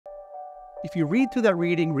if you read through that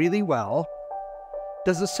reading really well,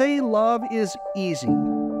 does it say love is easy?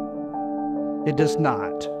 It does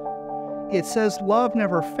not. It says love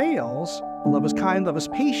never fails. Love is kind, love is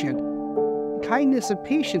patient. Kindness and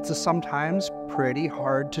patience is sometimes pretty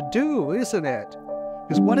hard to do, isn't it?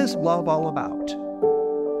 Because what is love all about?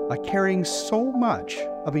 Caring so much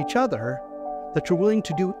of each other that you're willing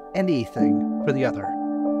to do anything for the other.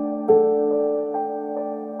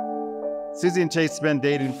 Susie and Chase have been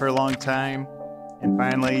dating for a long time, and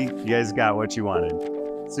finally, you guys got what you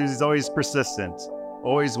wanted. Susie's always persistent,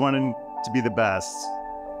 always wanting to be the best.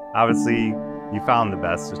 Obviously, you found the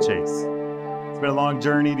best with Chase. It's been a long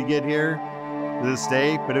journey to get here to this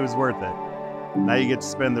day, but it was worth it. Now you get to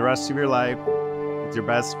spend the rest of your life with your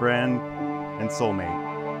best friend and soulmate.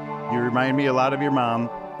 You remind me a lot of your mom.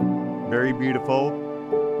 Very beautiful,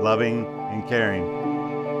 loving, and caring.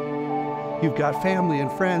 You've got family and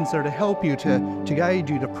friends there to help you, to guide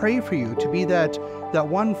you, to pray for you, to be that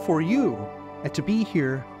one for you, and to be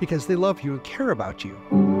here because they love you and care about you.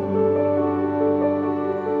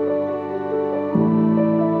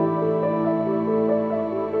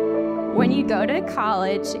 When you go to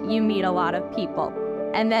college, you meet a lot of people.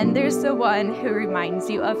 And then there's the one who reminds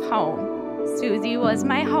you of home. Susie was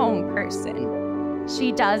my home person.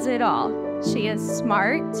 She does it all. She is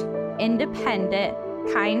smart, independent,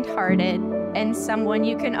 kind-hearted, and someone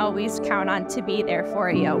you can always count on to be there for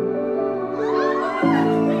you.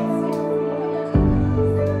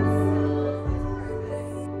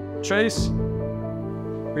 Chase,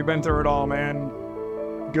 we've been through it all, man.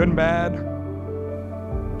 Good and bad.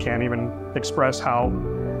 Can't even express how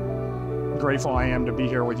grateful I am to be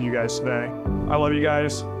here with you guys today. I love you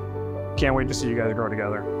guys. Can't wait to see you guys grow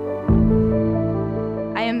together.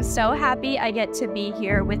 I am so happy I get to be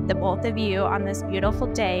here with the both of you on this beautiful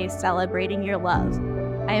day celebrating your love.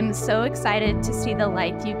 I am so excited to see the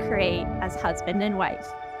life you create as husband and wife.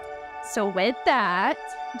 So with that,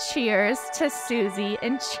 cheers to Susie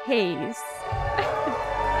and Chase.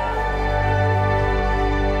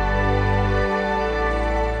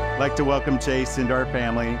 I'd like to welcome Chase into our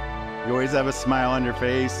family. You always have a smile on your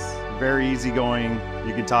face, very easygoing.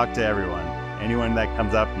 You can talk to everyone. Anyone that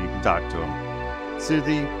comes up, you can talk to them.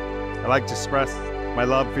 Susie, I'd like to express my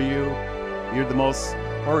love for you. You're the most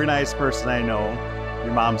organized person I know.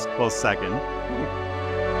 Your mom's close second.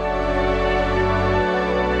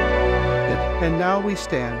 And now we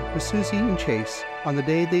stand with Susie and Chase on the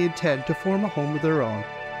day they intend to form a home of their own.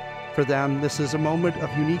 For them, this is a moment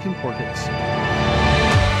of unique importance.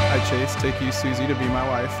 I, Chase, take you, Susie, to be my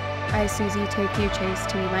wife. I, Susie, take you, Chase,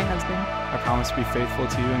 to be my husband. I promise to be faithful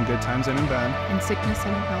to you in good times and in bad. In sickness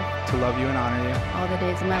and in health. To love you and honor you. All the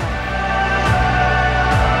days of my life.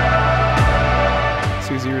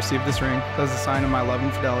 Susie, receive this ring as a sign of my love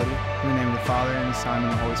and fidelity. In the name of the Father, and the Son,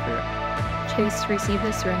 and the Holy Spirit. Chase, receive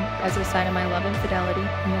this ring as a sign of my love and fidelity.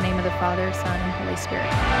 In the name of the Father, Son, and Holy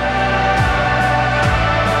Spirit.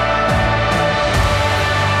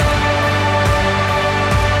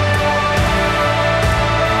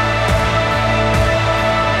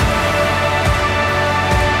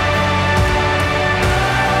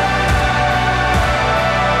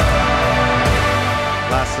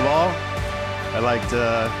 Last of all, I'd like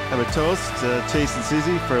to have a toast to Chase and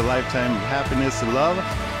Susie for a lifetime of happiness and love,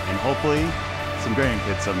 and hopefully some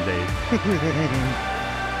grandkids someday.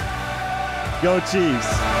 Go Chiefs!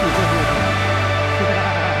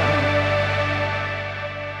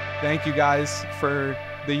 Thank you guys for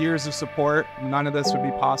the years of support. None of this would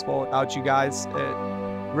be possible without you guys. It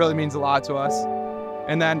really means a lot to us.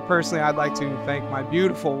 And then personally, I'd like to thank my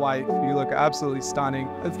beautiful wife. You look absolutely stunning.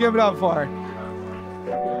 Let's give it up for her.